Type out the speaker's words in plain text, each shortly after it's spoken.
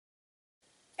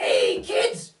Hey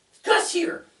kids, Gus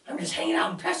here. I'm just hanging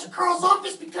out in Pastor Karl's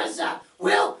office because,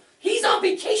 well, he's on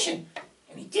vacation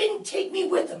and he didn't take me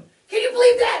with him. Can you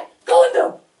believe that? Going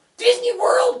to Disney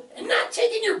World and not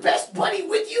taking your best buddy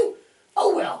with you?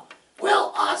 Oh well.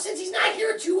 Well, since he's not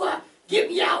here to get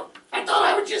me out, I thought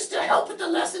I would just help with the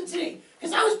lesson today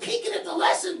because I was peeking at the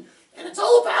lesson and it's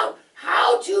all about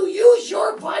how to use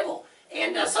your Bible.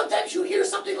 And sometimes you hear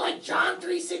something like John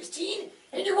 3:16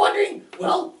 and you're wondering,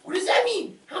 well, what does that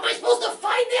mean? How am I supposed to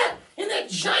find that in that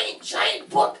giant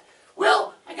book?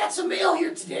 Well, I got some mail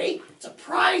here today. It's a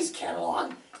prize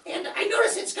catalog, and I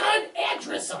noticed it's got an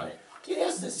address on it. It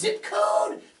has the zip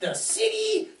code, the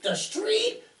city, the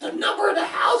street, the number of the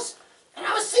house, and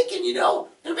I was thinking, you know,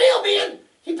 the mailman,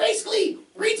 he basically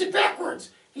reads it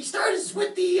backwards. He starts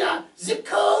with the zip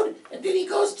code, and then he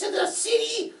goes to the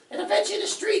city, and eventually the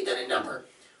street, then a number.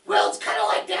 Well, it's kind of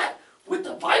like that with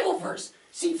the Bible verse.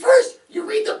 See, first, you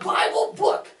read the Bible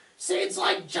book. Say it's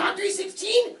like John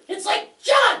 3:16, it's like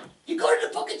John. You go to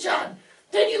the book of John.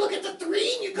 Then you look at the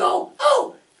 3 and you go,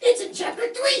 oh, it's in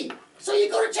chapter 3. So you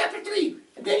go to chapter 3,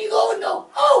 and then you go and go,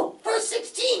 oh, verse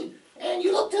 16. And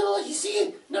you look to you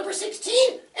see number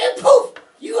 16, and poof,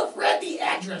 you have read the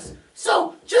address.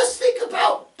 So just think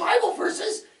about Bible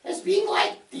verses as being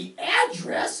like the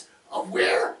address of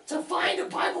where to find a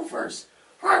Bible verse.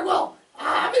 All right, well,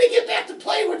 I'm going to get back to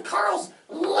playing with Karl's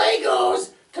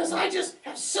Legos because I just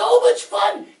have so much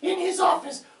fun in his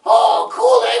office. Oh,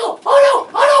 cool Lego. Oh, no.